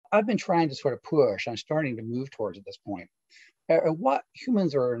I've been trying to sort of push, I'm starting to move towards at this point, what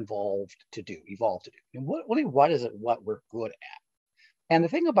humans are evolved to do. And what is it, what we're good at? And the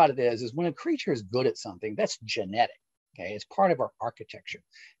thing about it is when a creature is good at something, that's genetic. Okay, it's part of our architecture.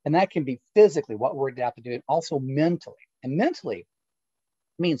 And that can be physically what we're adapted to, and also mentally. And mentally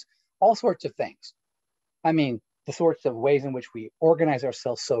means all sorts of things. I mean, the sorts of ways in which we organize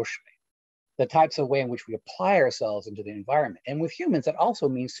ourselves socially, the types of way in which we apply ourselves into the environment. And with humans, that also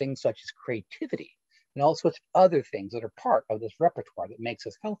means things such as creativity and all sorts of other things that are part of this repertoire that makes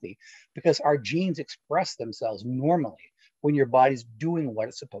us healthy, because our genes express themselves normally when your body's doing what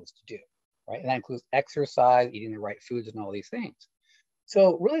it's supposed to do, right? And that includes exercise, eating the right foods, and all these things.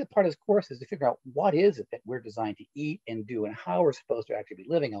 So really the part of this course is to figure out what is it that we're designed to eat and do, and how we're supposed to actually be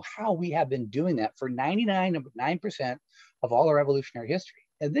living, and how we have been doing that for 99.9% of all our evolutionary history.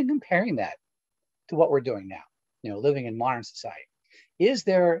 And then comparing that to what we're doing now, living in modern society. Is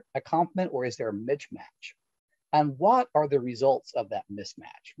there a complement or is there a mismatch? And what are the results of that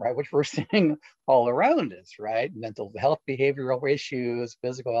mismatch, right? Which we're seeing all around us, right? Mental health, behavioral issues,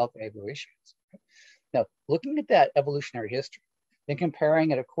 physical health, behavioral issues. Now, looking at that evolutionary history, then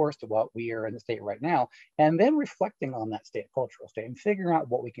comparing it, of course, to what we are in the state right now, and then reflecting on that state, cultural state, and figuring out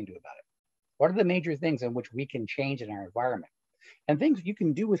what we can do about it. What are the major things in which we can change in our environment? And things you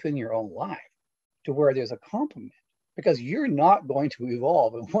can do within your own life to where there's a complement, because you're not going to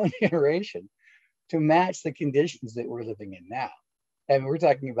evolve in one generation to match the conditions that we're living in now. And we're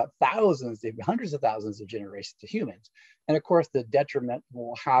talking about thousands, hundreds of thousands of generations of humans. And of course, the detriment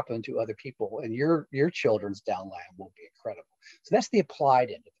will happen to other people, and your children's downline will be incredible. So that's the applied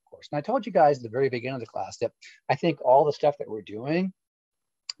end of the course. And I told you guys at the very beginning of the class that I think all the stuff that we're doing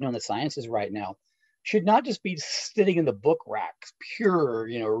in the sciences right now should not just be sitting in the book racks, pure,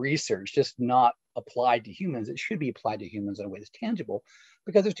 research, just not applied to humans. It should be applied to humans in a way that's tangible,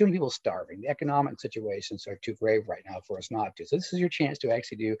 because there's too many people starving. The economic situations are too grave right now for us not to. So this is your chance to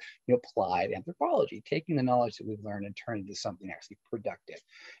actually do, applied anthropology, taking the knowledge that we've learned and turning it into something actually productive.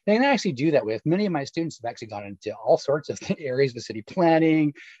 And I actually do that with many of my students have actually gone into all sorts of areas of city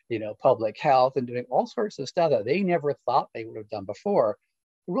planning, public health, and doing all sorts of stuff that they never thought they would have done before.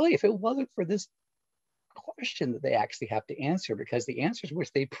 Really, if it wasn't for this question that they actually have to answer, because the answers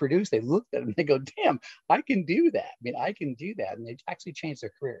which they produce, they look at them and they go, damn, I can do that. I can do that. And they actually change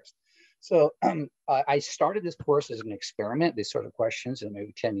their careers. So I started this course as an experiment, these sort of questions,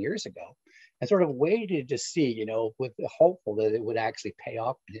 maybe 10 years ago, and sort of waited to see, with the hopeful that it would actually pay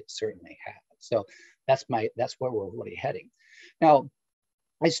off, and it certainly has. So that's where we're really heading. Now,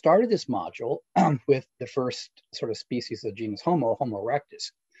 I started this module with the first sort of species of genus Homo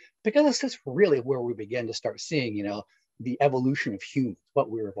erectus, because that's really where we begin to start seeing, the evolution of humans, what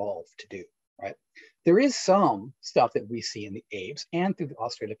we're evolved to do, right? There is some stuff that we see in the apes and through the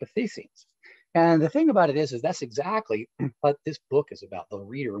Australopithecines. And the thing about it is that's exactly what this book is about, the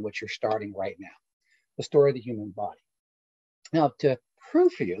reader in which you're starting right now, the story of the human body. Now, to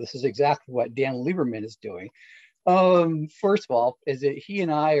prove for you, this is exactly what Dan Lieberman is doing. First of all, is that he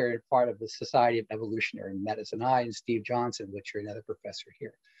and I are part of the Society of Evolutionary Medicine, I and Steve Johnson, which are another professor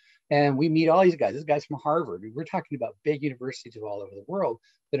here. And we meet all these guys. This guy's from Harvard. We're talking about big universities of all over the world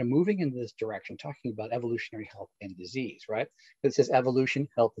that are moving in this direction, talking about evolutionary health and disease, right? It says evolution,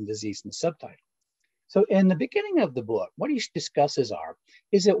 health, and disease in the subtitle. So in the beginning of the book, what he discusses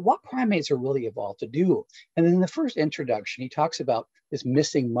is that what primates are really evolved to do. And then in the first introduction, he talks about this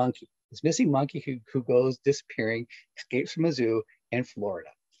missing monkey who goes disappearing, escapes from a zoo in Florida.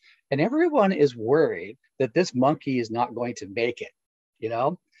 And everyone is worried that this monkey is not going to make it,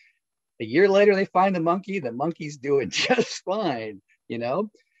 A year later, they find the monkey's doing just fine,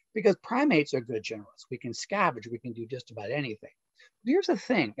 because primates are good generalists. We can scavenge, we can do just about anything. But here's the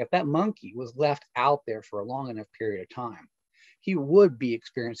thing, if that monkey was left out there for a long enough period of time, he would be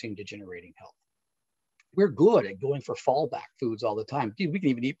experiencing degenerating health. We're good at going for fallback foods all the time. Dude, we can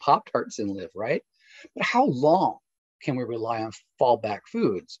even eat Pop-Tarts and live, right? But how long can we rely on fallback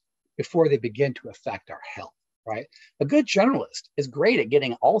foods before they begin to affect our health? Right? A good generalist is great at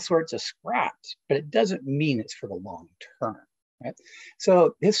getting all sorts of scraps, but it doesn't mean it's for the long term, right?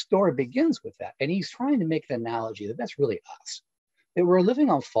 So his story begins with that, and he's trying to make an analogy that that's really us, that we're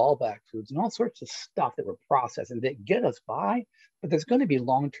living on fallback foods and all sorts of stuff that we're processing that get us by, but there's going to be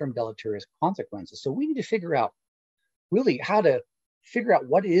long-term deleterious consequences. So we need to figure out really how to figure out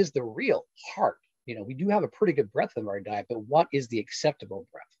what is the real heart. We do have a pretty good breadth of our diet, but what is the acceptable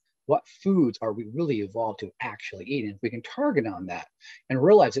breadth? What foods are we really evolved to actually eat? And if we can target on that and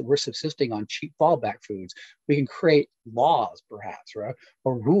realize that we're subsisting on cheap fallback foods, we can create laws, perhaps, right?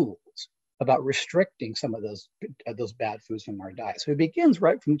 Or rules about restricting some of those bad foods from our diet. So he begins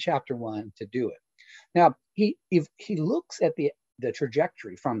right from chapter 1 to do it. Now, he looks at the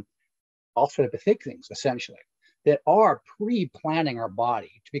trajectory from Australopithecines things, essentially, that are pre-planning our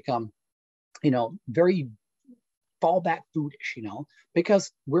body to become, very fallback foodish,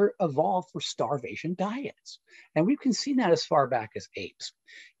 because we're evolved for starvation diets. And we can see that as far back as apes.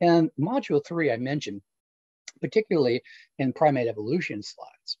 And module 3, I mentioned, particularly in primate evolution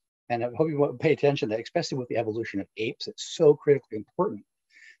slides. And I hope you want to pay attention to that, especially with the evolution of apes. It's so critically important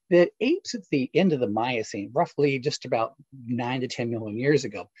that apes at the end of the Miocene, roughly just about 9 to 10 million years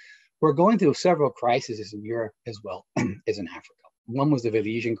ago, were going through several crises in Europe as well as in Africa. One was the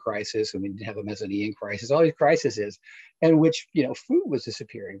Valesian crisis, and we didn't have a Mesonean crisis, all these crises in which, food was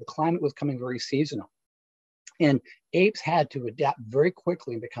disappearing. The climate was becoming very seasonal. And apes had to adapt very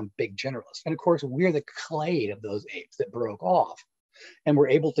quickly and become big generalists. And of course, we're the clade of those apes that broke off and were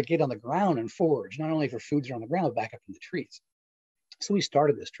able to get on the ground and forage, not only for foods on the ground, but back up in the trees. So we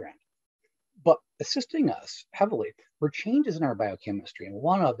started this trend. But assisting us heavily were changes in our biochemistry. And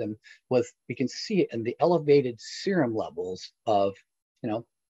one of them was, we can see it in the elevated serum levels of,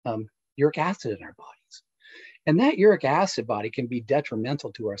 uric acid in our bodies. And that uric acid body can be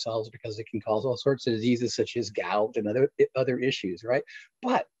detrimental to ourselves because it can cause all sorts of diseases such as gout and other issues, right?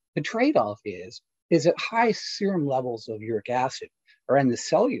 But the trade-off is that high serum levels of uric acid or in the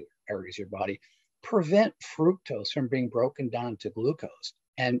cellular areas of your body prevent fructose from being broken down to glucose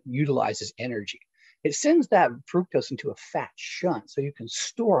and utilizes energy. It sends that fructose into a fat shunt so you can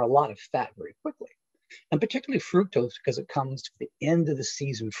store a lot of fat very quickly. And particularly fructose because it comes to the end of the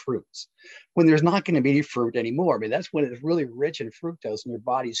season fruits when there's not going to be any fruit anymore. I mean, that's when it's really rich in fructose and your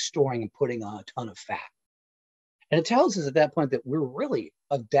body's storing and putting on a ton of fat. And it tells us at that point that we're really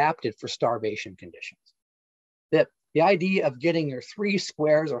adapted for starvation conditions. That the idea of getting your 3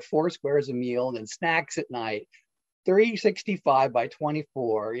 squares or 4 squares a meal and then snacks at night, 365 by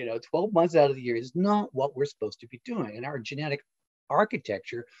 24, 12 months out of the year is not what we're supposed to be doing. And our genetic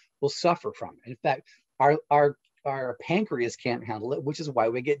architecture will suffer from it. In fact, our pancreas can't handle it, which is why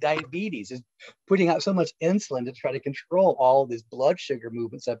we get diabetes, is putting out so much insulin to try to control all these blood sugar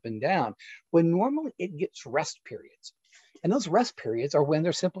movements up and down, when normally it gets rest periods. And those rest periods are when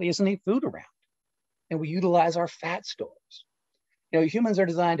there simply isn't any food around. And we utilize our fat stores. Humans are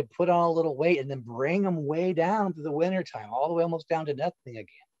designed to put on a little weight and then bring them way down to the wintertime, all the way almost down to nothing again.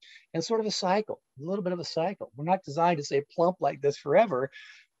 And sort of a cycle, a little bit of a cycle. We're not designed to stay plump like this forever.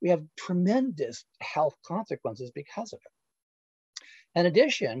 We have tremendous health consequences because of it. In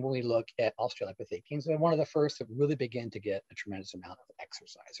addition, when we look at Australopithecines, they're one of the first that really begin to get a tremendous amount of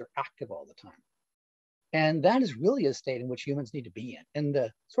exercise. They're active all the time. And that is really a state in which humans need to be in. And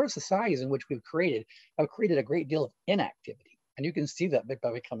the sort of societies in which we've created have created a great deal of inactivity. And you can see that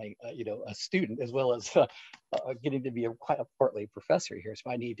by becoming, a student, as well as getting to be quite a portly professor here.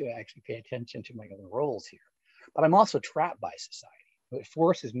 So I need to actually pay attention to my own roles here. But I'm also trapped by society. It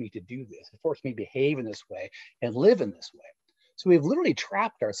forces me to do this. It forces me to behave in this way and live in this way. So we've literally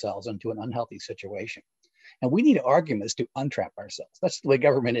trapped ourselves into an unhealthy situation. And we need arguments to untrap ourselves. That's the way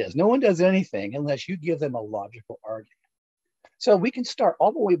government is. No one does anything unless you give them a logical argument. So we can start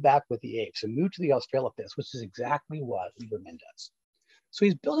all the way back with the apes and move to the Australopithecines, which is exactly what Lieberman does. So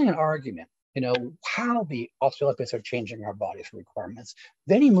he's building an argument, how the Australopithecines are changing our body's requirements.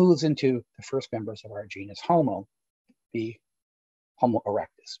 Then he moves into the first members of our genus, Homo, the Homo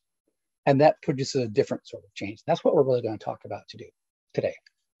erectus. And that produces a different sort of change. That's what we're really going to talk about today.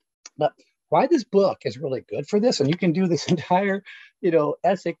 But why this book is really good for this, and you can do this entire,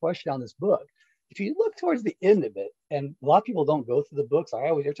 essay question on this book. If you look towards the end of it, and a lot of people don't go through the books,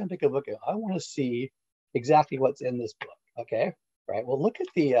 every time I take a look at it, I want to see exactly what's in this book. Okay, right. Well, look at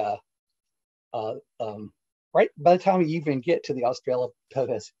the right by the time you even get to the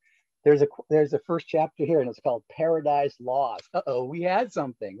Australopithecines, there's a first chapter here, and it's called Paradise Lost. We had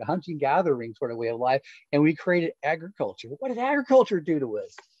something, the hunting gathering sort of way of life, and we created agriculture. What did agriculture do to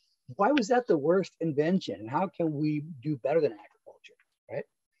us? Why was that the worst invention? And how can we do better than agriculture, right?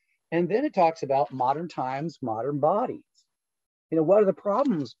 And then it talks about modern times, modern bodies. What are the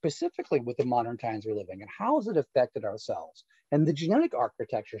problems specifically with the modern times we're living in? How has it affected ourselves? And the genetic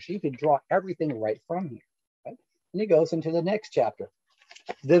architecture, so you can draw everything right from here, right? And he goes into the next chapter,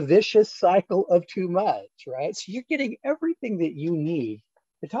 the vicious cycle of too much, right? So you're getting everything that you need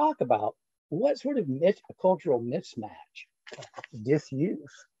to talk about what sort of cultural mismatch,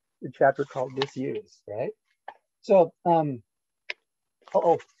 disuse, the chapter called Disuse, right? So,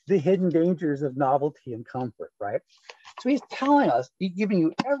 the hidden dangers of novelty and comfort, right? So he's telling us, he's giving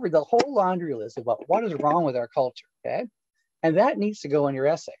you the whole laundry list about what is wrong with our culture, okay? And that needs to go in your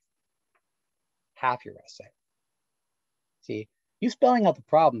essay. half your essay. See, you spelling out the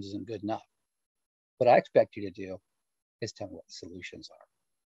problems isn't good enough. What I expect you to do is tell me what the solutions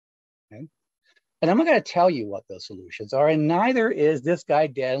are. Okay? And I'm not going to tell you what those solutions are, and neither is this guy,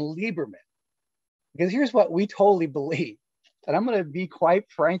 Dan Lieberman. Because here's what we totally believe. And I'm going to be quite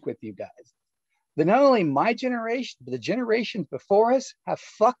frank with you guys. That not only my generation, but the generations before us have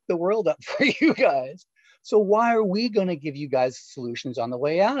fucked the world up for you guys. So why are we going to give you guys solutions on the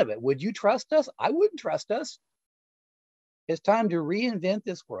way out of it? Would you trust us? I wouldn't trust us. It's time to reinvent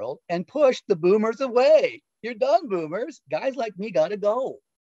this world and push the boomers away. You're done, boomers. Guys like me got to go.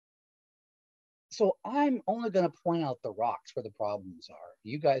 So I'm only going to point out the rocks where the problems are.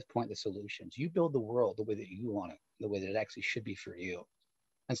 You guys point the solutions. You build the world the way that you want it, the way that it actually should be for you.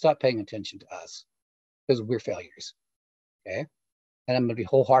 And stop paying attention to us because we're failures. Okay. And I'm going to be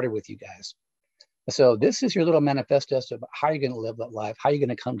wholehearted with you guys. So this is your little manifesto about how you're going to live that life, how you're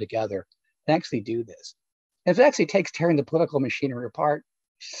going to come together and actually do this. And if it actually takes tearing the political machinery apart,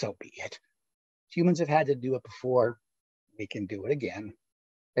 so be it. Humans have had to do it before. We can do it again.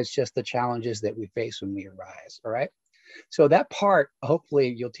 It's just the challenges that we face when we arise. All right. So that part,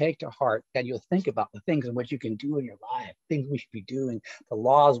 hopefully you'll take to heart and you'll think about the things in which you can do in your life, things we should be doing, the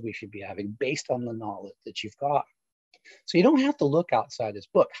laws we should be having based on the knowledge that you've got. So you don't have to look outside this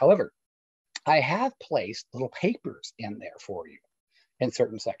book. However, I have placed little papers in there for you in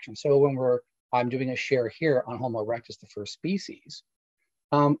certain sections. So when I'm doing a share here on Homo erectus, the first species,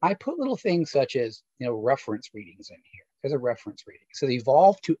 I put little things such as, reference readings in here. There's a reference reading. So the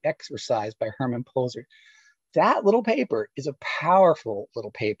Evolve to Exercise by Herman Poser. That little paper is a powerful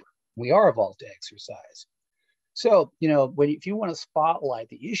little paper. We are evolved to exercise. So, if you want to spotlight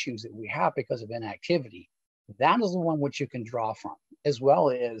the issues that we have because of inactivity, that is the one which you can draw from, as well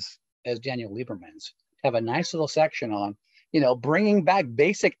as Daniel Lieberman's. Have a nice little section on, bringing back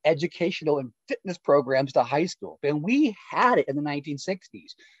basic educational and fitness programs to high school. And we had it in the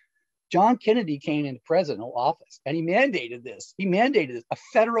 1960s. John Kennedy came into presidential office and he mandated this. He mandated this, a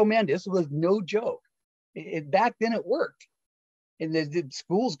federal mandate. This was no joke. Back then it worked. And the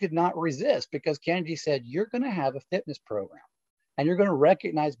schools did not resist because Kennedy said, you're going to have a fitness program and you're going to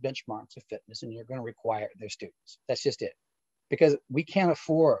recognize benchmarks of fitness and you're going to require their students. That's just it. Because we can't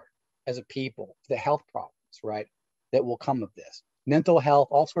afford as a people the health problems, right, that will come of this. Mental health,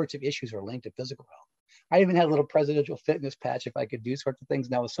 all sorts of issues are linked to physical health. I even had a little presidential fitness patch if I could do sorts of things.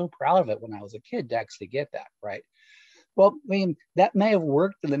 And I was so proud of it when I was a kid to actually get that, right? Well, that may have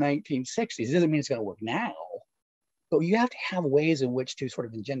worked in the 1960s. It doesn't mean it's going to work now, but you have to have ways in which to sort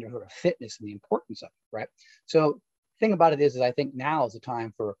of engender sort of fitness and the importance of it, right? So the thing about it is I think now is the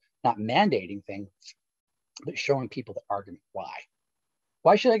time for not mandating things, but showing people the argument why.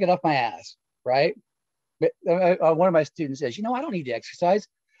 Why should I get off my ass, right? But, one of my students says, I don't need to exercise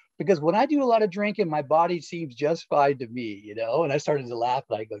because when I do a lot of drinking, my body seems just fine to me, And I started to laugh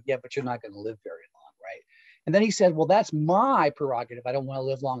and I go, yeah, but you're not going to live very long, right? And then he said, well, that's my prerogative. I don't want to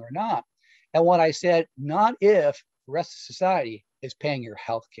live long or not. And what I said, not if the rest of society is paying your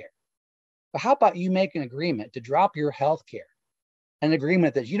health care. But how about you make an agreement to drop your health care, an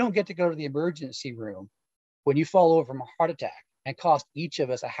agreement that you don't get to go to the emergency room when you fall over from a heart attack and cost each of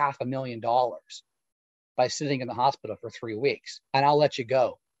us $500,000 by sitting in the hospital for 3 weeks, and I'll let you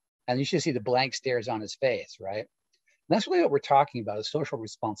go. And you should see the blank stares on his face, right? And that's really what we're talking about is social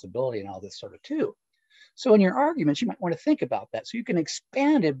responsibility and all this sort of too. So in your arguments, you might want to think about that. So you can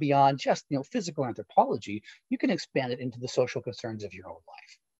expand it beyond just, physical anthropology. You can expand it into the social concerns of your own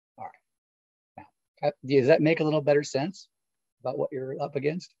life. All right. Now, does that make a little better sense about what you're up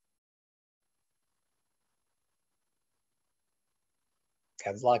against?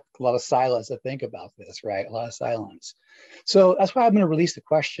 There's a lot of silence to think about this, right? A lot of silence. So that's why I'm going to release the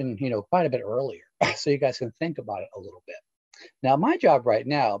question, quite a bit earlier, so you guys can think about it a little bit. Now, my job right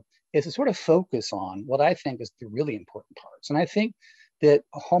now is to sort of focus on what I think is the really important parts. And I think that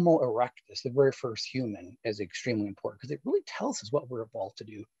Homo erectus, the very first human, is extremely important because it really tells us what we're evolved to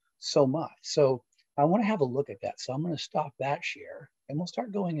do so much. So I want to have a look at that. So I'm going to stop that share and we'll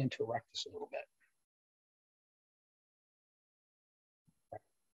start going into erectus a little bit.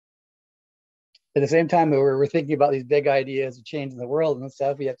 At the same time, we're thinking about these big ideas of changing the world and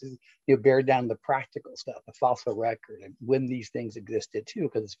stuff. We have to bear down the practical stuff, the fossil record, and when these things existed too,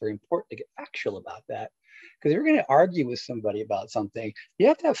 because it's very important to get factual about that. Because if you're going to argue with somebody about something, you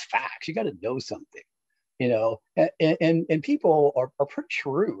have to have facts. You got to know something, And people are pretty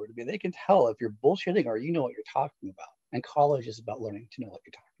shrewd. I mean, they can tell if you're bullshitting or you know what you're talking about. And college is about learning to know what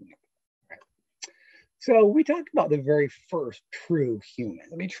you're talking about. So we talked about the very first true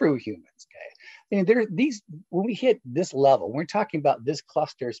humans. True humans, okay? And there, these, when we hit this level, we're talking about this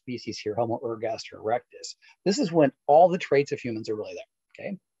cluster of species here, Homo ergaster erectus. This is when all the traits of humans are really there,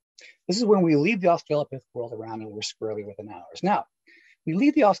 okay? This is when we leave the Australopithecus world around and we're squarely within ours. Now, we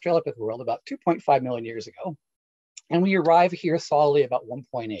leave the Australopithecus world about 2.5 million years ago, and we arrive here solidly about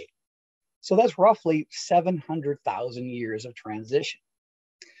 1.8. So that's roughly 700,000 years of transition.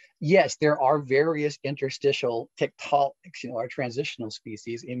 Yes, there are various interstitial tectonics, our transitional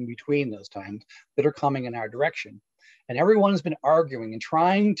species in between those times that are coming in our direction. And everyone's been arguing and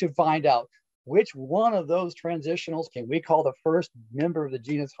trying to find out which one of those transitionals can we call the first member of the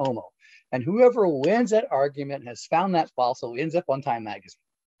genus Homo. And whoever wins that argument has found that fossil ends up on Time magazine.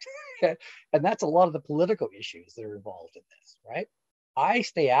 Okay? And that's a lot of the political issues that are involved in this, right? I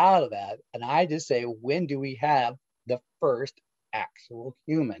stay out of that and I just say, when do we have the first actual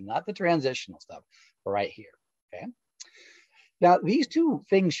human, not the transitional stuff, right here, okay? Now, these two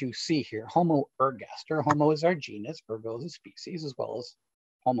things you see here, Homo ergaster, Homo is our genus, ergo is a species, as well as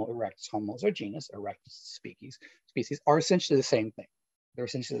Homo erectus, Homo is our genus, erectus species, are essentially the same thing. They're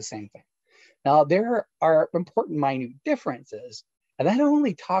essentially the same thing. Now, there are important minute differences, and that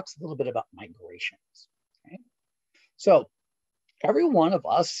only talks a little bit about migrations, okay? So, every one of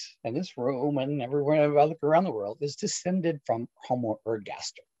us in this room and everywhere I look around the world is descended from Homo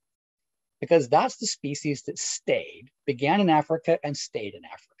ergaster, because that's the species that began in Africa and stayed in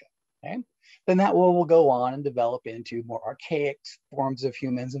Africa. Okay? Then that will go on and develop into more archaic forms of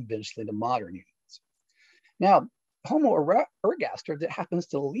humans and eventually to modern humans. Now, Homo ergaster that happens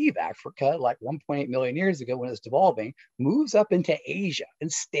to leave Africa like 1.8 million years ago when it's devolving, moves up into Asia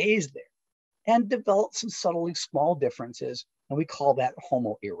and stays there and develops some subtly small differences. And we call that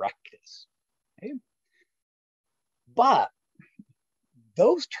Homo erectus. Okay? But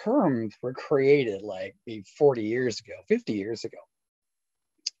those terms were created like 40 years ago, 50 years ago,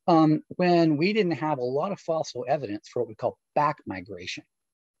 when we didn't have a lot of fossil evidence for what we call back migration.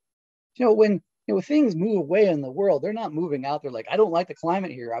 When things move away in the world, they're not moving out. They're like, I don't like the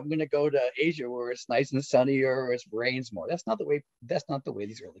climate here. I'm going to go to Asia where it's nice and sunny or it rains more. That's not the way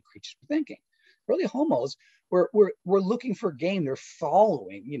these early creatures were thinking. Early Homos were looking for game. They're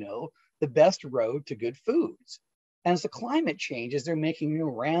following, the best road to good foods. And as the climate changes, they're making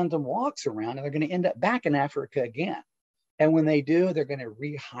random walks around, and they're going to end up back in Africa again. And when they do, they're going to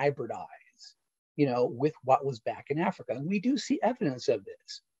rehybridize, with what was back in Africa. And we do see evidence of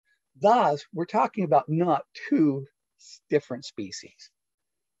this. Thus, we're talking about not two different species.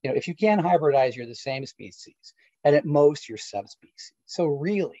 If you can hybridize, you're the same species, and at most, you're subspecies. So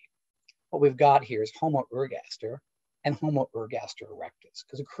really, what we've got here is Homo ergaster and Homo ergaster erectus.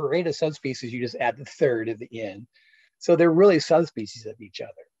 Because to create a subspecies, you just add the third at the end. So they're really subspecies of each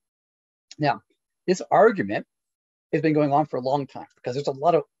other. Now, this argument has been going on for a long time because there's a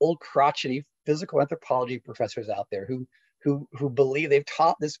lot of old crotchety physical anthropology professors out there who believe they've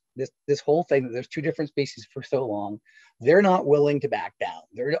taught this whole thing that there's two different species for so long. They're not willing to back down.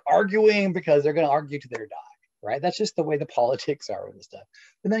 They're arguing because they're going to argue to their die. Right? That's just the way the politics are with this stuff.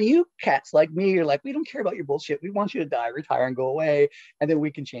 And then you cats like me, you're like, we don't care about your bullshit. We want you to die, retire, and go away. And then we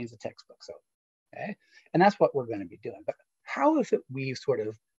can change the textbook. So, okay. And that's what we're going to be doing. But how is it we sort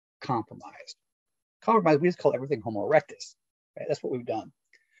of compromised? We just call everything Homo erectus. Right? That's what we've done.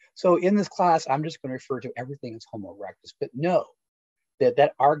 So in this class, I'm just going to refer to everything as Homo erectus, but know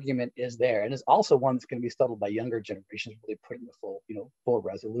that argument is there. And it's also one that's going to be settled by younger generations, really putting the full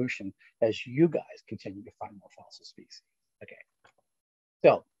resolution as you guys continue to find more fossil species. Okay.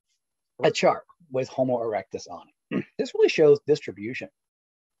 So a chart with Homo erectus on it. This really shows distribution,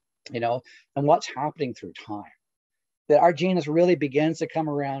 and what's happening through time. That our genus really begins to come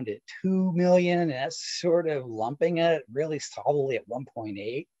around at 2 million, and that's sort of lumping it really solidly at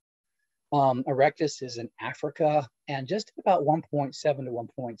 1.8. Erectus is in Africa, and just about 1.7 to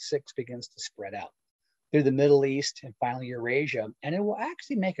 1.6 begins to spread out through the Middle East and finally Eurasia. And it will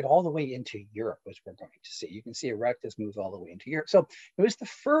actually make it all the way into Europe, which we're going to see. You can see Erectus moves all the way into Europe. So it was the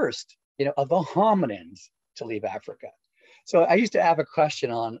first, of the hominins to leave Africa. So I used to have a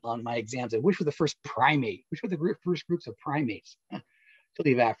question on my exams, which were the first which were the first groups of primates to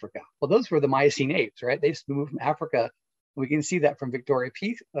leave Africa? Well, those were the Miocene apes, right? They just moved from Africa. We can see that from Victoria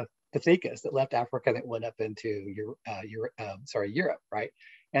Pithecus that left Africa that went up into Europe, right?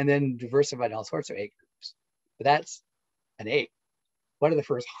 And then diversified in all sorts of ape groups. But that's an ape. One of the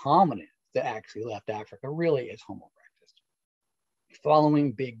first hominids that actually left Africa really is Homo erectus,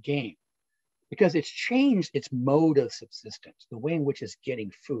 following big game, because it's changed its mode of subsistence, the way in which it's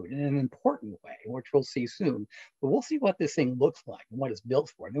getting food in an important way, which we'll see soon. But we'll see what this thing looks like and what it's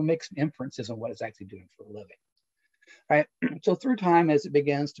built for, and we'll make some inferences on what it's actually doing for a living. right? So through time, as it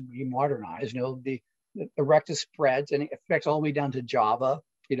begins to be modernized, the erectus spreads and it affects all the way down to Java,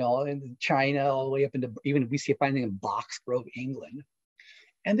 and China, all the way up into, even we see finding in Box Grove, England.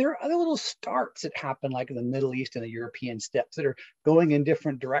 And there are other little starts that happen, like in the Middle East and the European steppes, that are going in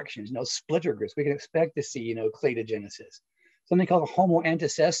different directions. Splitter groups. We can expect to see, cladogenesis. Something called a Homo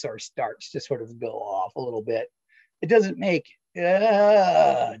antecessor starts to sort of go off a little bit. It doesn't make it.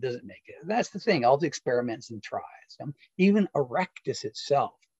 It doesn't make it. That's the thing. All the experiments and tries. Even erectus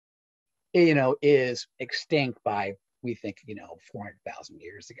itself, is extinct by, we think, 400,000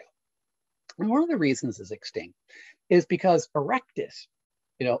 years ago. And one of the reasons it's extinct is because erectus,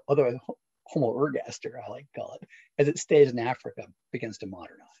 otherwise Homo ergaster, I like to call it, as it stays in Africa, begins to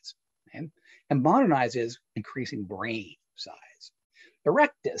modernize. Okay? And modernize is increasing brain size.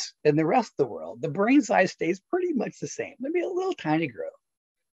 Erectus in the rest of the world, the brain size stays pretty much the same, maybe a little tiny growth.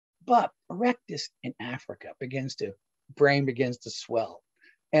 But erectus in Africa brain begins to swell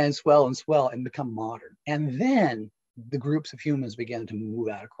and swell and swell and become modern. And then the groups of humans begin to move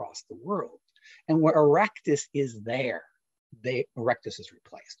out across the world. And where erectus is there, erectus is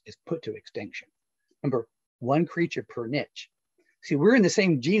replaced, is put to extinction. Remember, one creature per niche. See, we're in the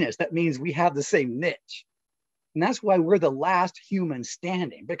same genus. That means we have the same niche. And that's why we're the last human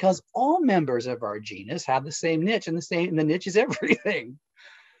standing, because all members of our genus have the same niche, and the niche is everything.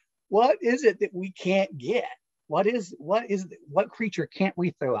 What is it that we can't get? What creature can't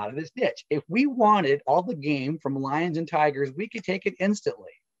we throw out of this niche? If we wanted all the game from lions and tigers, we could take it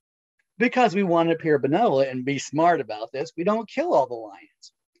instantly. Because we want to appear benevolent and be smart about this, we don't kill all the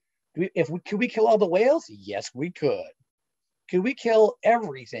lions. Could we kill all the whales? Yes, we could. Could we kill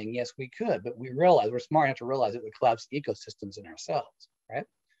everything? Yes, we could. But we're smart enough to realize that we collapse ecosystems in ourselves, right?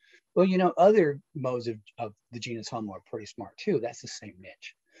 Well, other modes of the genus Homo are pretty smart too. That's the same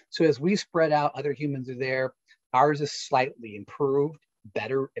niche. So as we spread out, other humans are there. Ours is slightly improved,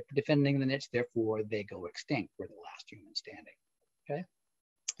 better at defending the niche. Therefore, they go extinct. We're the last human standing. Okay.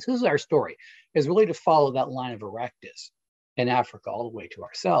 So this is our story, is really to follow that line of erectus in Africa all the way to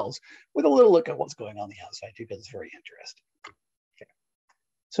ourselves, with a little look at what's going on the outside too, because it's very interesting. Okay.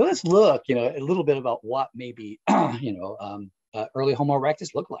 So let's look, a little bit about what maybe, early Homo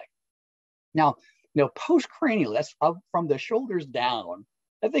erectus looked like. Now, postcranial, that's from the shoulders down.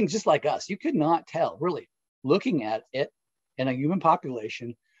 That thing's just like us. You could not tell, really, looking at it in a human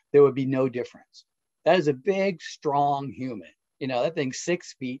population, there would be no difference. That is a big, strong human. That thing's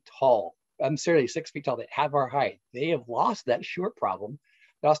 6 feet tall. I'm serious, 6 feet tall. They have our height. They have lost that short problem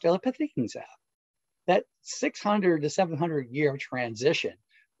that Australopithecines have. That 600 to 700 year transition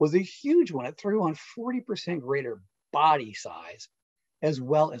was a huge one. It threw on 40% greater body size as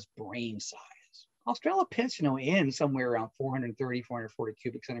well as brain size. Australopithecines, in somewhere around 430, 440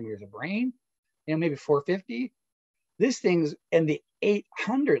 cubic centimeters of brain, maybe 450. This thing's in the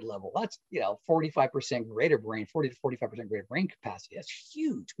 800 level. That's 45% greater brain, 40 to 45% greater brain capacity. That's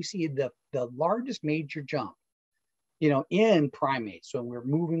huge. We see the largest major jump, in primates. So we're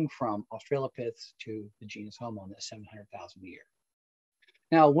moving from Australopiths to the genus Homo in that 700,000 year.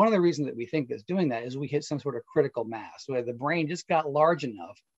 Now, one of the reasons that we think that's doing that is we hit some sort of critical mass, where the brain just got large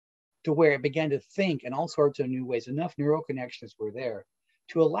enough to where it began to think in all sorts of new ways. Enough neural connections were there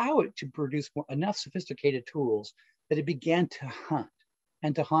to allow it to produce enough sophisticated tools that it began to hunt,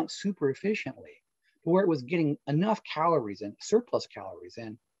 and to hunt super efficiently, to where it was getting enough calories in, surplus calories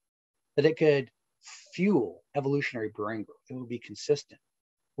in, that it could fuel evolutionary brain growth. It would be consistent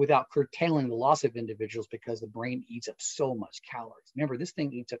without curtailing the loss of individuals, because the brain eats up so much calories. Remember, this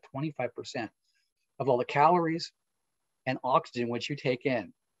thing eats up 25% of all the calories and oxygen which you take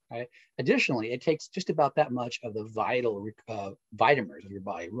in. Right? Additionally, it takes just about that much of the vital vitamins of your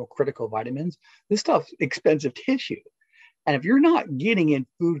body, real critical vitamins. This stuff's expensive tissue. And if you're not getting in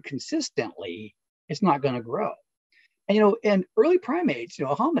food consistently, it's not going to grow. And, and early primates,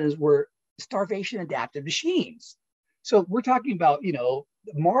 hominids were starvation adapted machines. So we're talking about,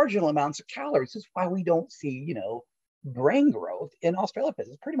 marginal amounts of calories. That's why we don't see, brain growth in Australopithecines.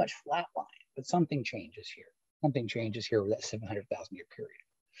 It's pretty much flatline, but something changes here. Something changes here with that 700,000 year period.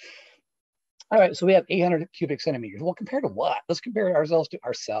 All right, so we have 800 cubic centimeters. Well, compared to what? Let's compare ourselves to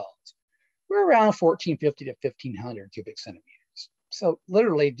ourselves. We're around 1450 to 1500 cubic centimeters. So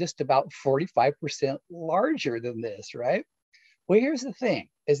literally just about 45% larger than this, right? Well, here's the thing,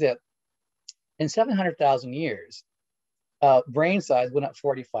 is that in 700,000 years, brain size went up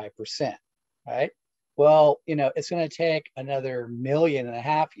 45%, right? Well, it's going to take another 1.5 million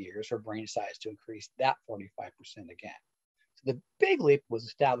years for brain size to increase that 45% again. The big leap was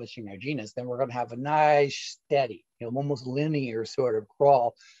establishing our genus. Then we're going to have a nice, steady, almost linear sort of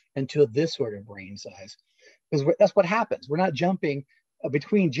crawl until this sort of brain size. because that's what happens. We're not jumping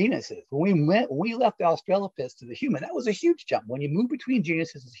between genuses. When we left the Australopithecus to the human, that was a huge jump. When you move between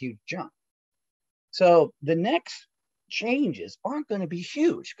genuses, it's a huge jump. So the next changes aren't going to be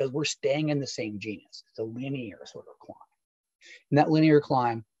huge because we're staying in the same genus. It's a linear sort of climb. And that linear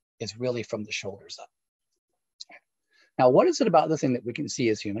climb is really from the shoulders up. Now, what is it about this thing that we can see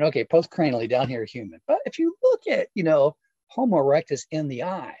as human? Okay, postcranially down here, human. But if you look at, Homo erectus in the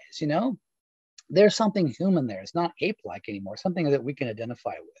eyes, there's something human there. It's not ape-like anymore, something that we can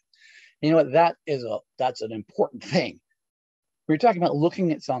identify with. You know what? That's an important thing. We're talking about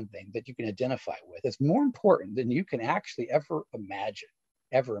looking at something that you can identify with. It's more important than you can actually ever imagine.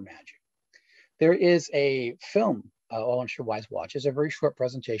 There is a film, Owen Wise watches, a very short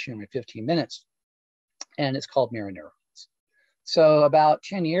presentation, only 15 minutes, and it's called Mirror Neurons. So about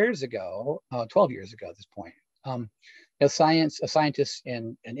 10 years ago, 12 years ago at this point, a scientist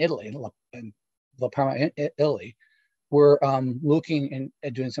in Italy, in La Parma, Italy, were looking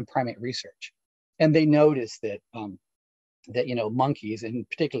and doing some primate research, and they noticed that monkeys and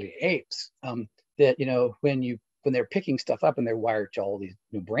particularly apes, that when they're picking stuff up and they're wired to all these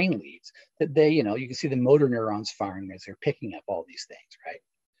brain leads, that you can see the motor neurons firing as they're picking up all these things, right?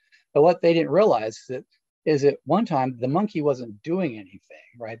 But what they didn't realize is that one time the monkey wasn't doing anything,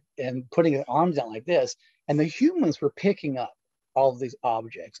 right, and putting their arms down like this, and the humans were picking up all of these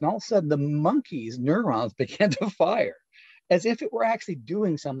objects, and all of a sudden the monkey's neurons began to fire as if it were actually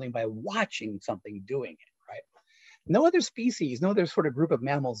doing something by watching something doing it, right? No other species, no other sort of group of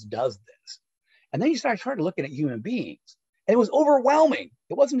mammals does this. And then you started looking at human beings, and it was overwhelming.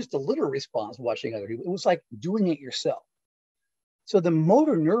 It wasn't just a literal response watching other people. It was like doing it yourself. So the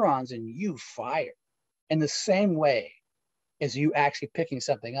motor neurons in you fire in the same way as you actually picking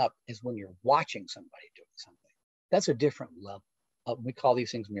something up is when you're watching somebody doing something. That's a different level. We call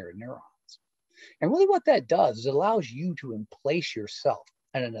these things mirror neurons. And really what that does is it allows you to place yourself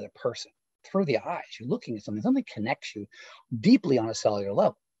in another person through the eyes. You're looking at something connects you deeply on a cellular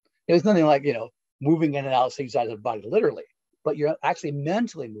level. There's nothing like, moving in and out of the side of the body, literally, but you're actually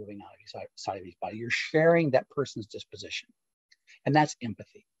mentally moving out of your side of your body. You're sharing that person's disposition. And that's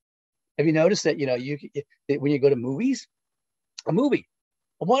empathy. Have you noticed that, when you go to movies,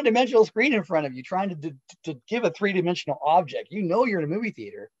 a one-dimensional screen in front of you trying to give a three-dimensional object, you're in a movie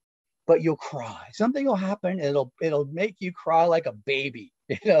theater, but you'll cry. Something will happen. It'll make you cry like a baby.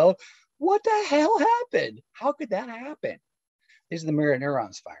 What the hell happened? How could that happen? These are the mirror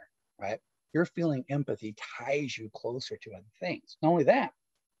neurons firing, right? Your feeling empathy ties you closer to other things. Not only that,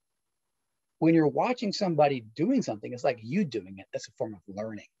 when you're watching somebody doing something, it's like you doing it. That's a form of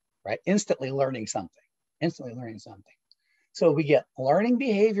learning, right? Instantly learning something. So we get learning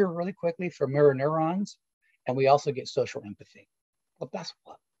behavior really quickly from mirror neurons, and we also get social empathy. Well, that's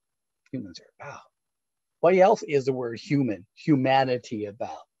what humans are about. What else is the word humanity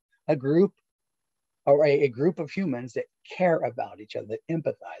about? A group of humans that care about each other, that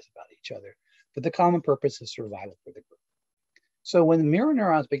empathize about each other, for the common purpose of survival for the group. So when the mirror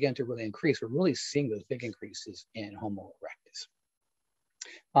neurons begin to really increase, we're really seeing those big increases in Homo erectus.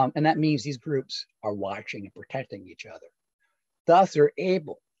 And that means these groups are watching and protecting each other. Thus, they're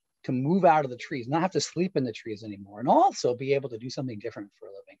able to move out of the trees, not have to sleep in the trees anymore, and also be able to do something different for a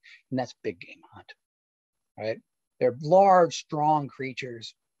living, and that's big game hunt, right? They're large, strong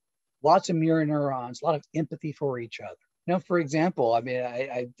creatures, lots of mirror neurons, a lot of empathy for each other. For example,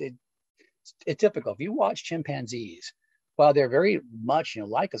 it's typical. If you watch chimpanzees, while they're very much,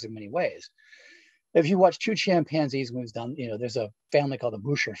 like us in many ways, if you watch two chimpanzees when it's done, there's a family called the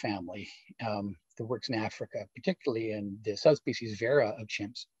Busher family that works in Africa, particularly in the subspecies Vera of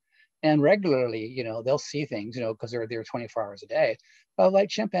chimps. And regularly, they'll see things, because they're there 24 hours a day. But like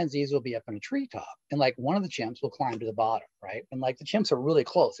chimpanzees will be up on a treetop, and like one of the chimps will climb to the bottom, right? And like the chimps are really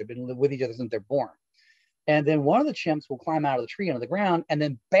close. They've been with each other since they're born. And then one of the chimps will climb out of the tree onto the ground, and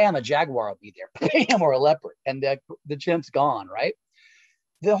then bam, a jaguar will be there, bam, or a leopard, and the chimp's gone, right?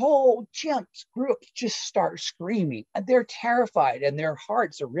 The whole chimps group just start screaming, and they're terrified, and their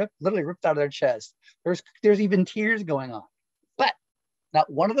hearts are literally ripped out of their chest. There's even tears going on. But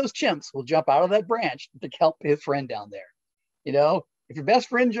not one of those chimps will jump out of that branch to help his friend down there. If your best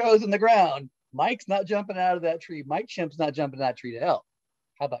friend Joe's in the ground, Mike's not jumping out of that tree. Mike Chimp's not jumping out of that tree to help.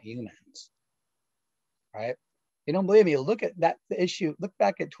 How about humans? Right? You don't believe me? Look at that issue. Look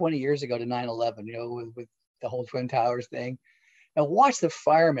back at 20 years ago to 9/11, with the whole Twin Towers thing. And watch the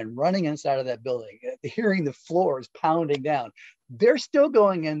firemen running inside of that building, hearing the floors pounding down. They're still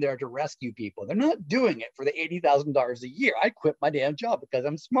going in there to rescue people. They're not doing it for the $80,000 a year. I quit my damn job because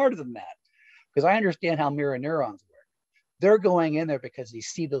I'm smarter than that, because I understand how mirror neurons work. They're going in there because they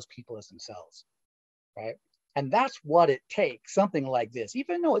see those people as themselves, right? And that's what it takes, something like this.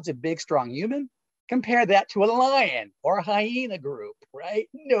 Even though it's a big, strong human, compare that to a lion or a hyena group, right?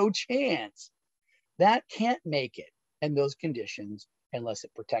 No chance. That can't make it in those conditions unless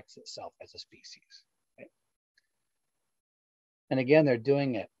it protects itself as a species. Okay? And again, they're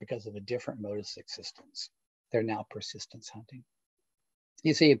doing it because of a different mode of existence. They're now persistence hunting.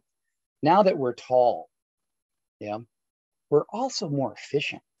 You see, now that we're tall, yeah, we're also more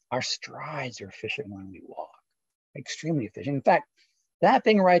efficient. Our strides are efficient when we walk, extremely efficient. In fact, that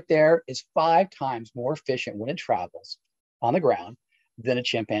thing right there is 5 times more efficient when it travels on the ground than a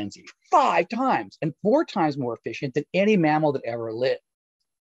chimpanzee. 5 times, and 4 times more efficient than any mammal that ever lived.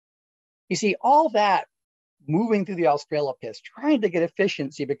 You see, all that moving through the Australopithecus, trying to get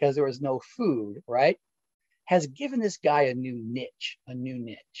efficiency because there was no food, right, has given this guy a new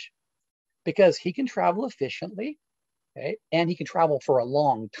niche, because he can travel efficiently, okay, and he can travel for a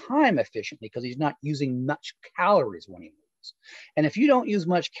long time efficiently because he's not using much calories when he moves. And if you don't use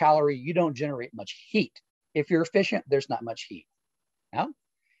much calorie, you don't generate much heat. If you're efficient, there's not much heat. Now,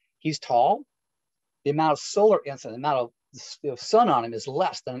 he's tall. The amount of solar incident, the amount of sun on him is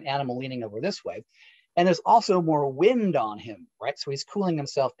less than an animal leaning over this way. And there's also more wind on him, right? So he's cooling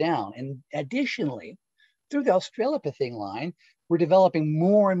himself down. And additionally, through the Australopithecine line, we're developing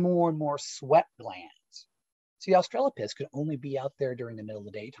more and more and more sweat glands. See, Australopithecus could only be out there during the middle of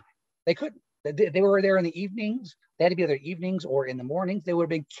the daytime. They couldn't. They were there in the evenings. They had to be there evenings or in the mornings. They would have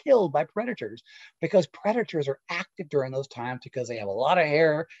been killed by predators because predators are active during those times because they have a lot of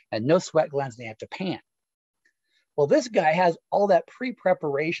hair and no sweat glands. And they have to pant. Well, this guy has all that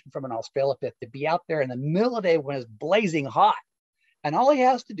pre-preparation from an Australopithecus to be out there in the middle of the day when it's blazing hot. And all he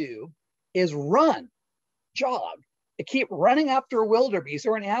has to do is run, jog, and keep running after a wildebeest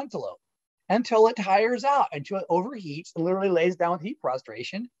or an antelope until it tires out, until it overheats and literally lays down with heat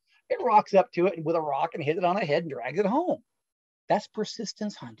prostration. It rocks up to it with a rock and hits it on the head and drags it home. That's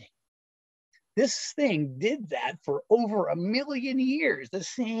persistence hunting. This thing did that for over 1 million years, the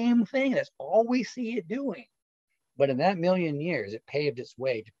same thing. That's all we see it doing. But in that 1 million years, it paved its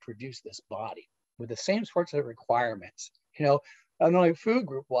way to produce this body with the same sorts of requirements, not only food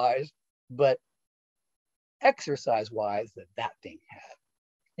group wise, but exercise wise that thing had.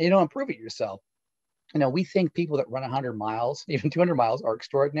 And you don't improve it yourself. We think people that run 100 miles, even 200 miles are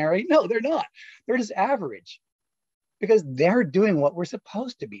extraordinary. No, they're not. They're just average because they're doing what we're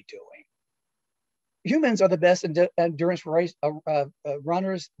supposed to be doing. Humans are the best endurance race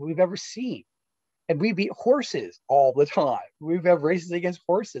runners we've ever seen. And we beat horses all the time. We have races against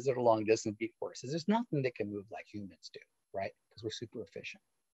horses that are long distance beat horses. There's nothing that can move like humans do, right? Because we're super efficient.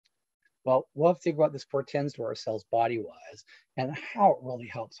 Well, we'll have to think about this portends to ourselves body-wise and how it really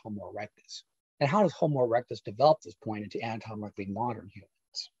helps Homo erectus. And how does Homo erectus develop this point into anatomically modern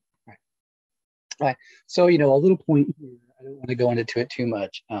humans? Right. All right. So, a little point here, I don't want to go into it too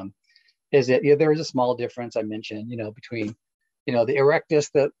much, is that there is a small difference I mentioned, between the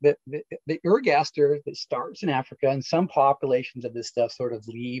erectus, the ergaster that starts in Africa, and some populations of this stuff sort of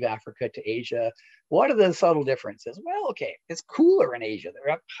leave Africa to Asia. What are the subtle differences? Well, okay, it's cooler in Asia.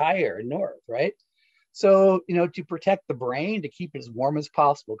 They're up higher north, right? So, to protect the brain, to keep it as warm as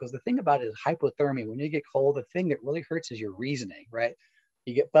possible, because the thing about it is hypothermia. When you get cold, the thing that really hurts is your reasoning, right?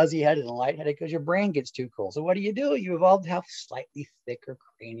 You get fuzzy-headed and lightheaded because your brain gets too cold. So what do? You evolve to have slightly thicker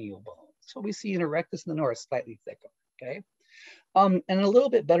cranial bones. So we see an erectus in the north, slightly thicker, okay? And a little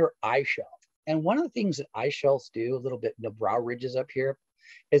bit better eye shelf. And one of the things that eye shelves do, a little bit, the brow ridges up here,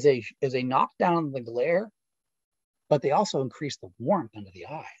 is they knock down the glare, but they also increase the warmth under the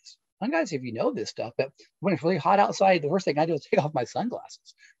eyes. And guys, if you know this stuff, that when it's really hot outside, the first thing I do is take off my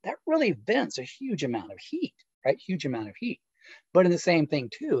sunglasses. That really vents a huge amount of heat, right? Huge amount of heat. But in the same thing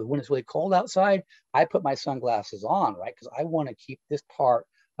too, when it's really cold outside, I put my sunglasses on, right? Because I want to keep this part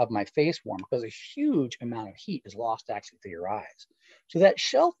of my face warm because a huge amount of heat is lost actually through your eyes. So that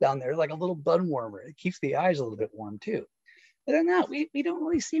shelf down there is like a little bud warmer. It keeps the eyes a little bit warm too. But in that, we don't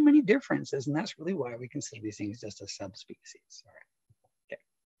really see many differences. And that's really why we consider these things just a subspecies. All right. Okay.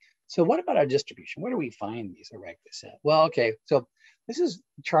 So what about our distribution? Where do we find these erectus at? Well, okay. So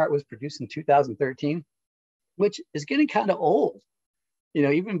chart was produced in 2013, which is getting kind of old,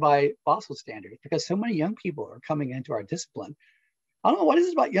 even by fossil standards, because so many young people are coming into our discipline. I don't know, what is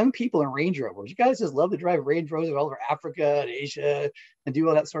it about young people and Range Rovers? You guys just love to drive Range Rovers all over Africa and Asia and do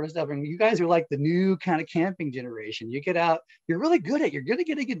all that sort of stuff. And you guys are like the new kind of camping generation. You get out, you're good at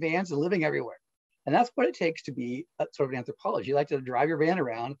getting advanced and living everywhere. And that's what it takes to be a sort of an anthropologist. You like to drive your van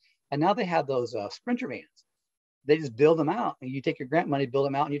around, and now they have those Sprinter vans. They just build them out, and you take your grant money, build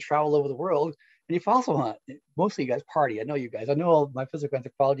them out, and you travel over the world, And you fossil hunt. Mostly you guys party. I know you guys. I know all my physical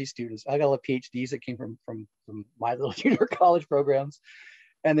anthropology students. I got a lot of PhDs that came from my little junior college programs,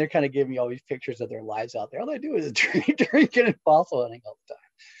 and they're kind of giving me all these pictures of their lives out there. All they do is drinking and fossil hunting all the time.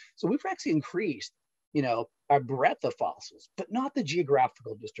 So we've actually increased, our breadth of fossils, but not the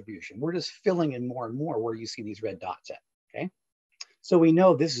geographical distribution. We're just filling in more and more where you see these red dots at. Okay. So we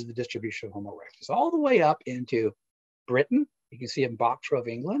know this is the distribution of Homo erectus all the way up into Britain. You can see in Boctra of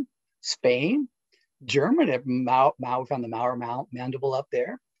England, Spain, Germany. We found the Mauer mandible up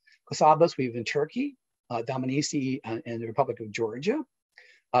there. Kosabas, we have in Turkey, Dmanisi in the Republic of Georgia.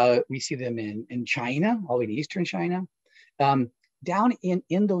 We see them in China, all the way to Eastern China, down in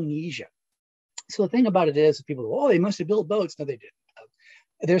Indonesia. So the thing about it is, people go, oh, they must have built boats. No, they didn't.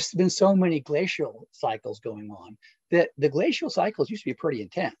 There's been so many glacial cycles going on that the glacial cycles used to be pretty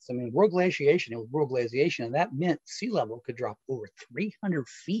intense. I mean, world glaciation, it was world glaciation, and that meant sea level could drop over 300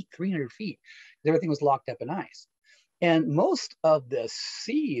 feet. Everything was locked up in ice. And most of the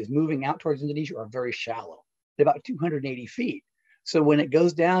seas moving out towards Indonesia are very shallow. They're about 280 feet. So when it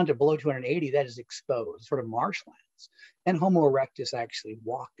goes down to below 280, that is exposed, sort of marshlands. And Homo erectus actually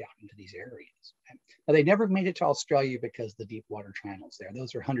walked out into these areas. Now, they never made it to Australia because the deep water channels there.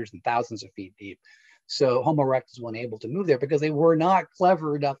 Those are hundreds and thousands of feet deep. So Homo erectus wasn't able to move there because they were not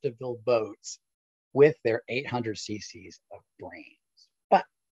clever enough to build boats with their 800 cc's of brains. But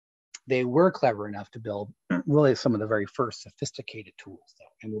they were clever enough to build really some of the very first sophisticated tools, though.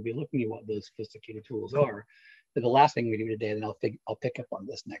 And we'll be looking at what those sophisticated tools are. But the last thing we do today, then I'll pick up on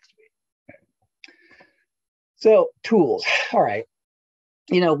this next week. Okay. So tools, all right.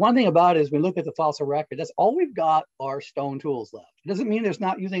 One thing about it is we look at the fossil record, that's all we've got are stone tools left. It doesn't mean there's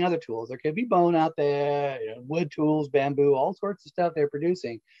not using other tools. There could be bone out there, wood tools, bamboo, all sorts of stuff they're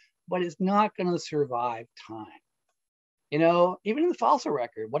producing, but it's not going to survive time. Even in the fossil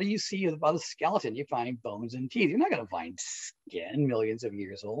record, what do you see about a skeleton? You find bones and teeth. You're not going to find skin millions of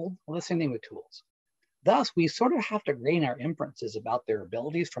years old. Well, the same thing with tools. Thus, we sort of have to gain our inferences about their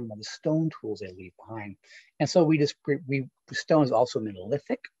abilities from the stone tools they leave behind. And so stone is also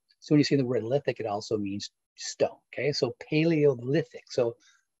Neolithic. So when you see the word lithic, it also means stone, okay? So Paleolithic. So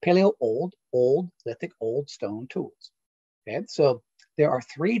paleo, old, lithic, old stone tools, okay? So there are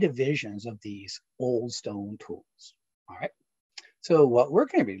 3 divisions of these old stone tools, all right? So what we're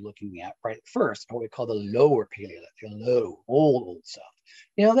going to be looking at right first, what we call the lower Paleolithic, old stuff.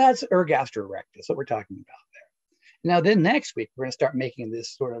 That's Ergaster erectus, what we're talking about there. Now, then next week, we're going to start making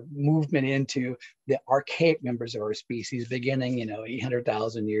this sort of movement into the archaic members of our species, beginning,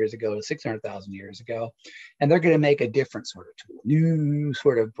 800,000 years ago to 600,000 years ago. And they're going to make a different sort of tool. New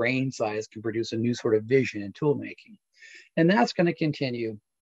sort of brain size can produce a new sort of vision and tool making. And that's going to continue,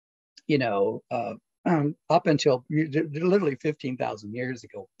 up until literally 15,000 years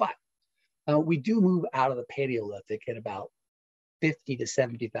ago. But we do move out of the Paleolithic at about 50 to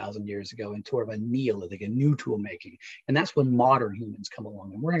 70,000 years ago into sort of a Neolithic, a new tool making. And that's when modern humans come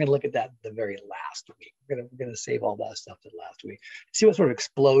along. And we're going to look at that the very last week. We're going to save all that stuff to the last week. See what sort of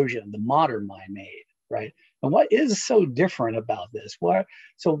explosion the modern mind made, right? And what is so different about this?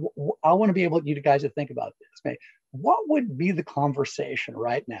 So I want to be able you guys to think about this. Okay? What would be the conversation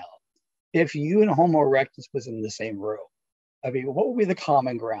right now if you and Homo erectus was in the same room? I mean, what would be the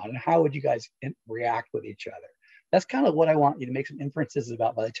common ground and how would you guys react with each other? That's kind of what I want you to make some inferences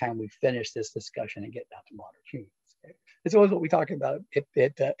about by the time we finish this discussion and get down to modern humans. Okay? It's always what we talk about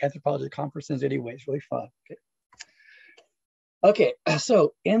at anthropology conferences anyway. It's really fun. Okay,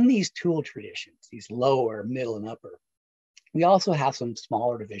 so in these tool traditions, these lower, middle, and upper, we also have some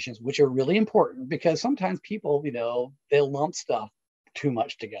smaller divisions, which are really important because sometimes people, they lump stuff too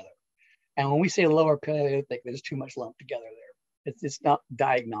much together. And when we say lower Paleolithic, there's too much lumped together there. It's not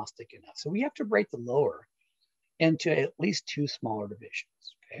diagnostic enough. So we have to break the lower into at least 2 smaller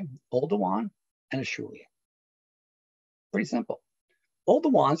divisions, okay? Oldowan and Acheulean. Pretty simple.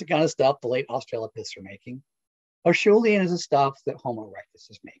 Oldowan's the kind of stuff the late Australopiths are making. Acheulean is the stuff that Homo erectus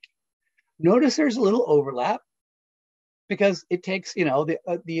is making. Notice there's a little overlap because it takes,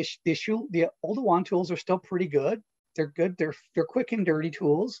 the Oldowan tools are still pretty good. They're good. They're quick and dirty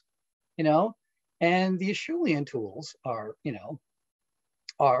tools, and the Acheulean tools are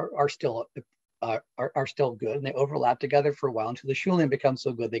still good, and they overlap together for a while until the Acheulean becomes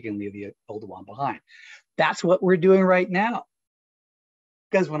so good they can leave the older one behind. That's what we're doing right now.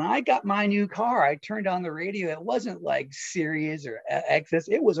 Because when I got my new car, I turned on the radio. It wasn't like Sirius or Access.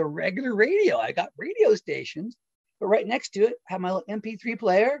 It was a regular radio. I got radio stations, but right next to it, I have my little MP3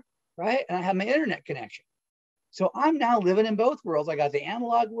 player, right? And I have my internet connection. So I'm now living in both worlds. I got the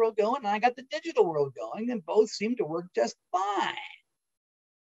analog world going and I got the digital world going, and both seem to work just fine.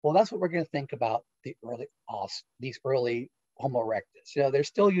 Well, that's what we're going to think about these early Homo erectus. You know, they're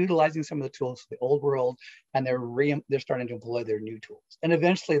still utilizing some of the tools of the old world, and they're starting to employ their new tools. And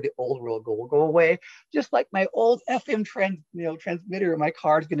eventually, the old world will go away, just like my old FM transmitter in my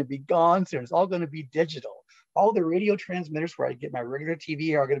car is going to be gone soon. It's all going to be digital. All the radio transmitters where I get my regular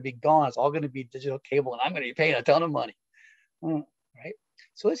TV are going to be gone. It's all going to be digital cable, and I'm going to be paying a ton of money. Right?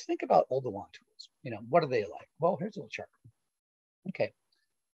 So let's think about old Dewan tools. You know, what are they like? Well, here's a little chart. Okay.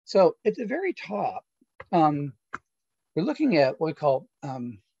 So at the very top, we're looking at what we call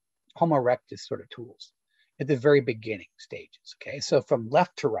Homo erectus sort of tools at the very beginning stages. Okay, so from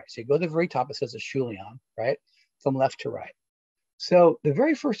left to right. So you go to the very top, it says Acheulean, right? From left to right. So the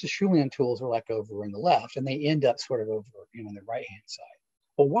very first Acheulean tools are like over in the left, and they end up sort of over, on the right-hand side.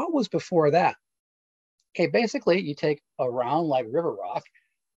 Well, what was before that? Okay, basically you take a round like river rock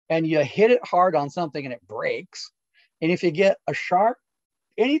and you hit it hard on something and it breaks. And if you get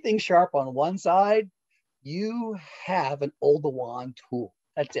anything sharp on one side, you have an old Dewan tool.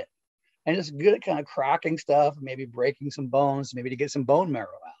 That's it. And it's good at kind of cracking stuff, maybe breaking some bones, maybe to get some bone marrow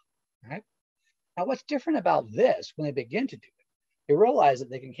out. Right? Now, what's different about this when they begin to do it? They realize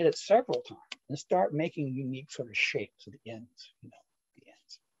that they can hit it several times and start making unique sort of shapes of the ends, the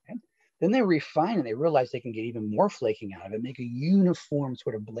ends. Okay? Then they refine and they realize they can get even more flaking out of it, make a uniform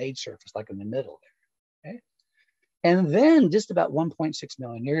sort of blade surface like in the middle there. Okay? And then just about 1.6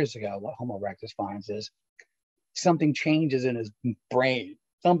 million years ago, what Homo erectus finds is something changes in his brain.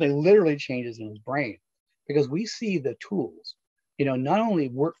 Something literally changes in his brain because we see the tools, not only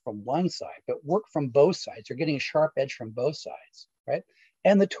work from one side, but work from both sides. They're getting a sharp edge from both sides, right?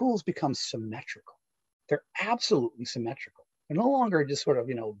 And the tools become symmetrical. They're absolutely symmetrical. They're no longer just sort of,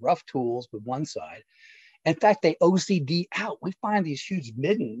 rough tools with one side. In fact, they OCD out. We find these huge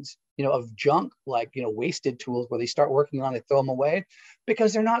middens, of junk, like, wasted tools where they start working on, they throw them away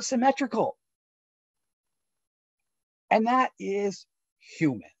because they're not symmetrical. And that is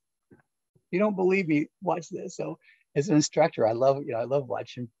human. You don't believe me? Watch this. So as an instructor, I love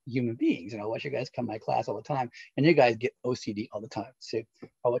watching human beings. I watch you guys come to my class all the time, and you guys get OCD all the time. So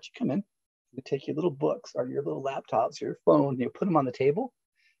I'll let you come in, you take your little books or your little laptops or your phone, put them on the table.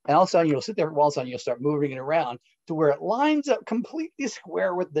 And all of a sudden you'll sit there, all of a sudden you'll start moving it around to where it lines up completely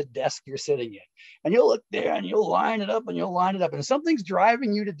square with the desk you're sitting in. And you'll look there and you'll line it up and you'll line it up. And something's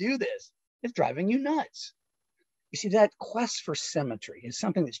driving you to do this. It's driving you nuts. You see, that quest for symmetry is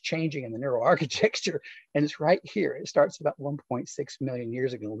something that's changing in the neuroarchitecture, and it's right here. It starts about 1.6 million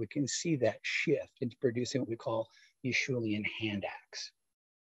years ago. We can see that shift into producing what we call the Acheulean hand axe.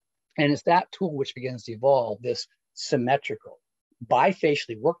 And it's that tool which begins to evolve this symmetrical,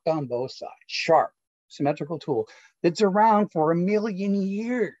 bifacially worked on both sides, sharp, symmetrical tool that's around for 1 million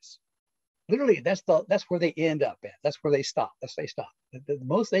years. Literally, that's where they end up at. That's where they stop. The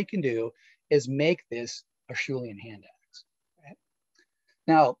most they can do is make this Acheulean hand axe. Right?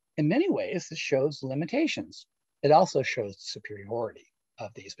 Now, in many ways, this shows limitations. It also shows the superiority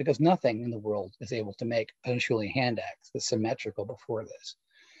of these because nothing in the world is able to make an Acheulean hand axe that's symmetrical before this.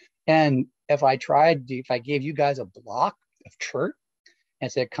 And if I gave you guys a block of chert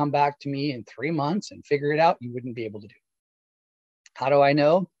and said, come back to me in 3 months and figure it out, you wouldn't be able to do it. How do I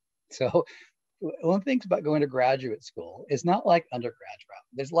know? So one of the things about going to graduate school is not like undergraduate.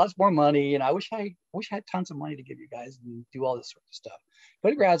 There's lots more money, and I wish I had tons of money to give you guys and do all this sort of stuff. Go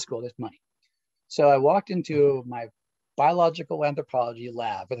to grad school, there's money. So I walked into my biological anthropology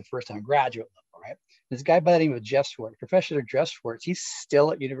lab for the first time, graduate level, right? This guy by the name of Jeff Schwartz, Professor Jeff Schwartz, he's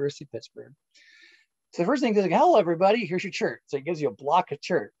still at University of Pittsburgh. So the first thing he's like, hello, everybody, here's your chert. So he gives you a block of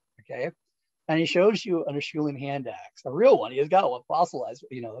chert, okay? And he shows you an Acheulean hand axe, a real one. He's got one fossilized,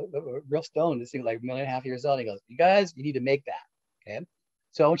 a real stone. This thing like 1.5 million years old. He goes, you guys, you need to make that, okay?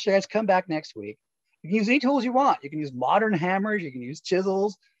 So I want you guys to come back next week. You can use any tools you want. You can use modern hammers. You can use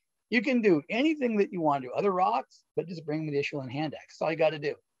chisels. You can do anything that you want to do, other rocks, but just bring me the Acheulean hand axe. That's all you got to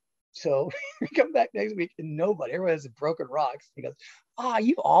do. So we come back next week and everyone has broken rocks. He goes,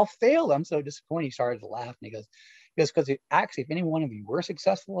 you've all failed. I'm so disappointed. He started to laugh. And he goes, because actually, if any one of you were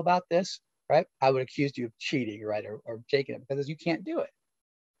successful about this, right, I would accuse you of cheating, right, or taking it because you can't do it.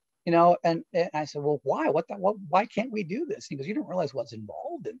 And I said, well, why? Why can't we do this? He goes, you don't realize what's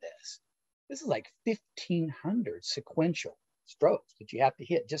involved in this. This is like 1,500 sequential strokes that you have to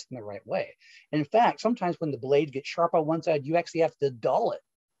hit just in the right way. And in fact, sometimes when the blade gets sharp on one side, you actually have to dull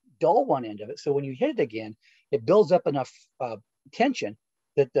one end of it. So when you hit it again, it builds up enough tension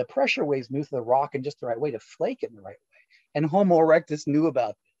that the pressure waves move through the rock in just the right way to flake it in the right way. And Homo erectus knew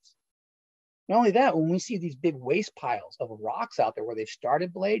about this. Not only that, when we see these big waste piles of rocks out there where they've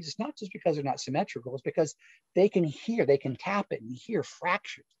started blades, it's not just because they're not symmetrical, it's because they can hear, they can tap it and hear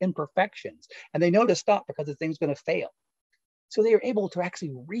fractures, imperfections, and they know to stop because the thing's going to fail. So they are able to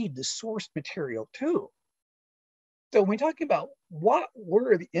actually read the source material too. So when we talk about what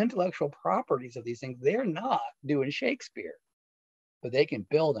were the intellectual properties of these things, they're not doing Shakespeare, but they can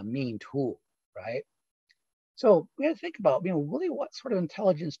build a mean tool, right? So we have to think about, really what sort of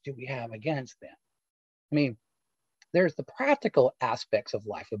intelligence do we have against them? I mean, there's the practical aspects of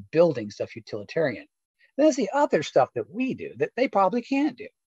life, of building stuff utilitarian. There's the other stuff that we do that they probably can't do.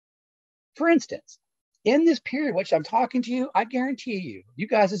 For instance, in this period which I'm talking to you, I guarantee you, you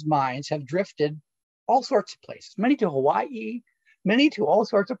guys' minds have drifted all sorts of places, many to Hawaii, many to all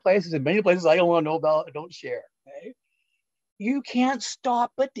sorts of places, and many places I don't want to know about and don't share. Okay? You can't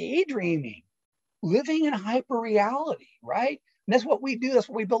stop but daydreaming, living in hyper reality, right? And that's what we do. That's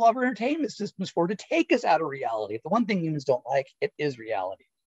what we build our entertainment systems for, to take us out of reality. If the one thing humans don't like, it is reality.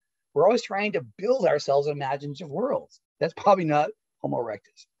 We're always trying to build ourselves imaginative worlds. That's probably not Homo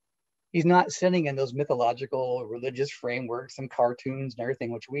erectus. He's not sitting in those mythological religious frameworks and cartoons and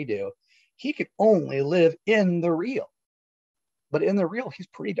everything which we do. He can only live in the real. But in the real, he's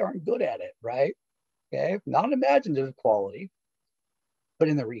pretty darn good at it, right? Okay, not an imaginative quality, but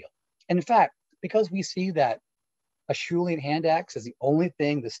in the real. And in fact, because we see that a Schulean hand axe is the only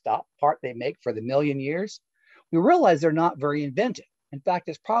thing, the stop part they make for the million years, we realize they're not very inventive. In fact,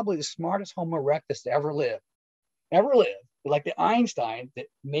 it's probably the smartest Homo erectus to ever live. Like the Einstein that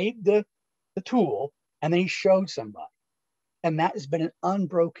made the tool and then he showed somebody. And that has been an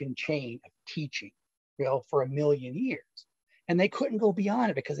unbroken chain of teaching, for a million years. And they couldn't go beyond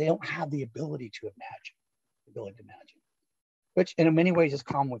it because they don't have the ability to imagine, which in many ways is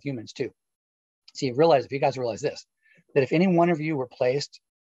common with humans too. See, if you guys realize this, that if any one of you were placed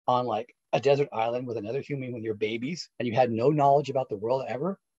on like a desert island with another human when you're babies and you had no knowledge about the world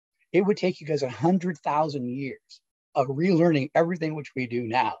ever, it would take you guys 100,000 years of relearning everything which we do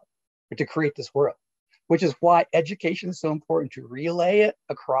now to create this world, which is why education is so important, to relay it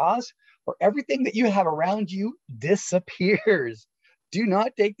across, or everything that you have around you disappears. Do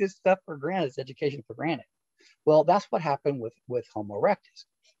not take this stuff for granted, this education for granted. Well, that's what happened with Homo erectus.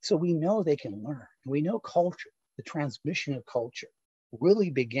 So we know they can learn. We know culture, the transmission of culture, really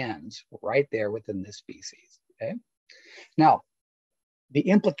begins right there within this species. Okay. Now, the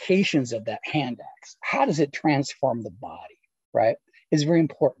implications of that hand axe, how does it transform the body, right, is very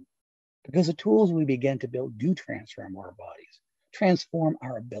important, because the tools we begin to build do transform our bodies, transform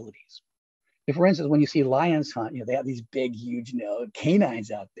our abilities. If, for instance, when you see lions hunt, they have these big, huge,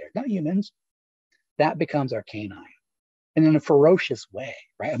 canines out there, not humans. That becomes our canine, and in a ferocious way,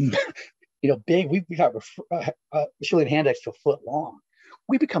 right? Big. We got Chilean hand axe to a foot long.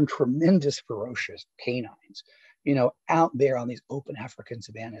 We become tremendous, ferocious canines, out there on these open African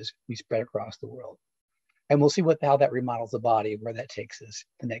savannas we spread across the world. And we'll see how that remodels the body, where that takes us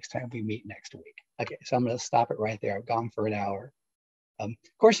the next time we meet next week. Okay, so I'm going to stop it right there. I've gone for an hour. Of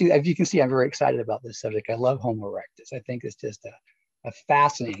course, as you can see, I'm very excited about this subject. I love Homo erectus. I think it's just a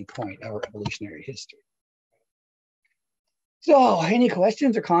fascinating point of our evolutionary history. So, any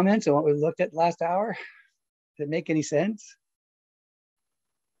questions or comments on what we looked at last hour? Did it make any sense?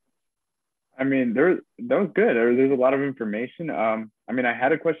 I mean, that was good. There's a lot of information. I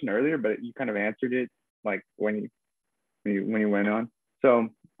had a question earlier, but you kind of answered it, like when you went on. So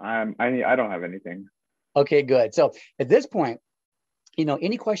I don't have anything. Okay, good. So at this point,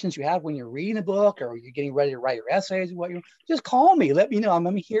 any questions you have when you're reading a book or you're getting ready to write your essays, just call me. Let me know.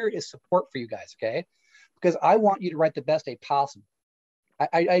 I'm here as support for you guys, okay? Because I want you to write the best day possible.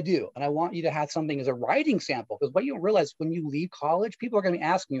 I do. And I want you to have something as a writing sample, because what you don't realize, when you leave college, people are going to be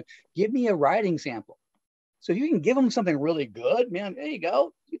asking you, give me a writing sample. So if you can give them something really good, man, there you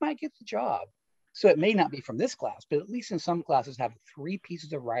go. You might get the job. So it may not be from this class, but at least in some classes have 3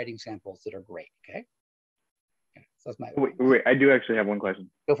 pieces of writing samples that are great, okay? So that's my wait, I do actually have one question.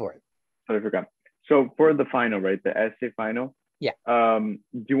 Go for it. I forgot. So for the final, right, the essay final. Yeah. Do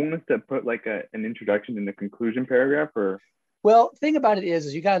you want us to put like an introduction in the conclusion paragraph, or? Well, the thing about it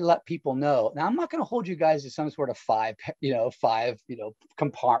is you got to let people know. Now, I'm not going to hold you guys to some sort of five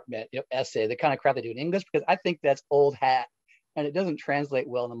compartment essay, the kind of crap they do in English, because I think that's old hat and it doesn't translate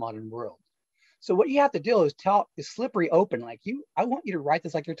well in the modern world. So what you have to do is slippery open. I want you to write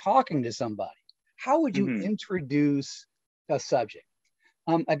this like you're talking to somebody. How would you introduce a subject?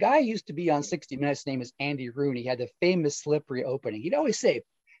 A guy used to be on 60 Minutes. His name is Andy Rooney. He had the famous slippery opening. He'd always say,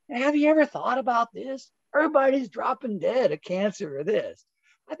 have you ever thought about this? Everybody's dropping dead of cancer or this.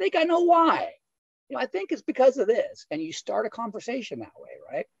 I think I know why. I think it's because of this. And you start a conversation that way,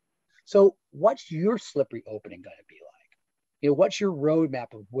 right? So what's your slippery opening going to be like? What's your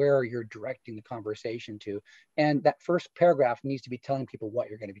roadmap of where you're directing the conversation to? And that first paragraph needs to be telling people what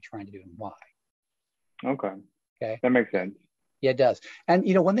you're going to be trying to do and why. Okay. Okay. That makes sense. Yeah, it does. And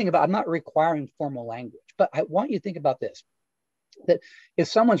one thing about, I'm not requiring formal language, but I want you to think about this, that if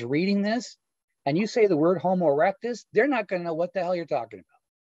someone's reading this and you say the word Homo erectus, they're not going to know what the hell you're talking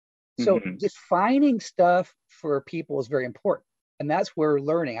about. So defining stuff for people is very important. And that's where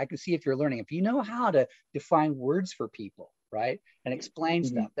learning, I can see if you're learning, if you know how to define words for people, right? And explain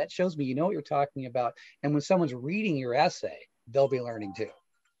stuff, that shows me you know what you're talking about. And when someone's reading your essay, they'll be learning too.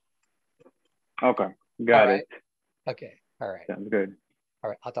 Okay. Got it. Okay. All right. Sounds good. All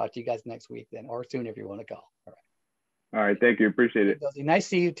right. I'll talk to you guys next week then, or soon if you want to call. All right. All right. Thank you. Appreciate it. Nice to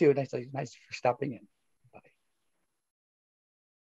see you too. Nice for stopping in.